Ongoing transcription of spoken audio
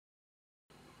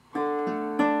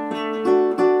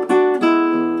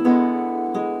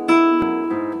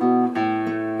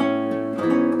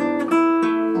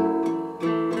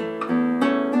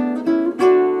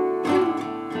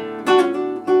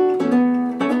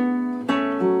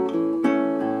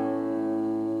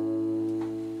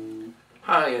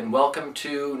and welcome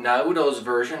to Naudo's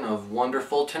version of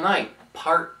Wonderful Tonight,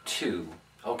 Part 2.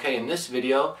 Okay, in this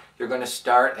video, you're going to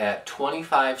start at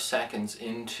 25 seconds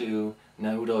into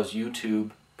Naudo's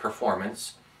YouTube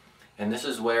performance, and this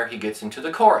is where he gets into the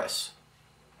chorus.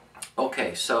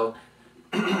 Okay, so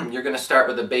you're going to start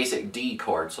with a basic D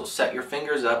chord, so set your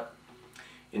fingers up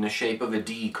in the shape of a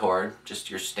D chord, just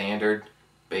your standard,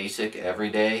 basic,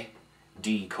 everyday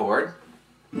D chord.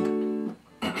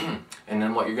 And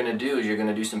then what you're going to do is you're going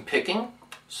to do some picking.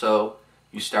 So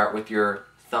you start with your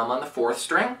thumb on the 4th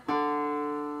string.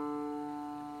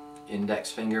 Index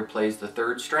finger plays the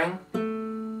 3rd string.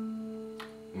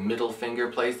 Middle finger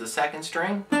plays the 2nd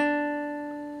string.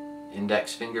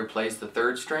 Index finger plays the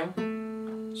 3rd string.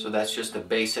 So that's just a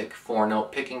basic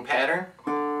 4-note picking pattern.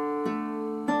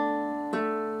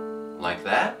 Like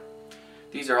that.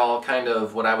 These are all kind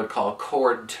of what I would call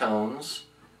chord tones.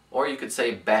 Or you could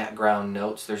say background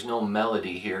notes. There's no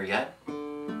melody here yet.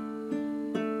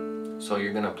 So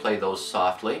you're going to play those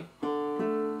softly.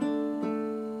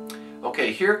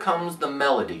 Okay, here comes the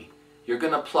melody. You're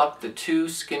going to pluck the 2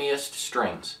 skinniest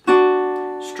strings.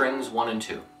 Strings 1 and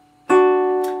 2.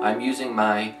 I'm using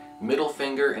my middle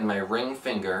finger and my ring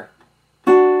finger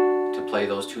to play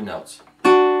those 2 notes.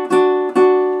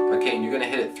 Okay, and you're going to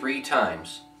hit it 3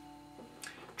 times.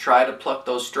 Try to pluck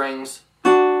those strings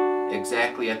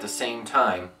exactly at the same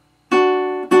time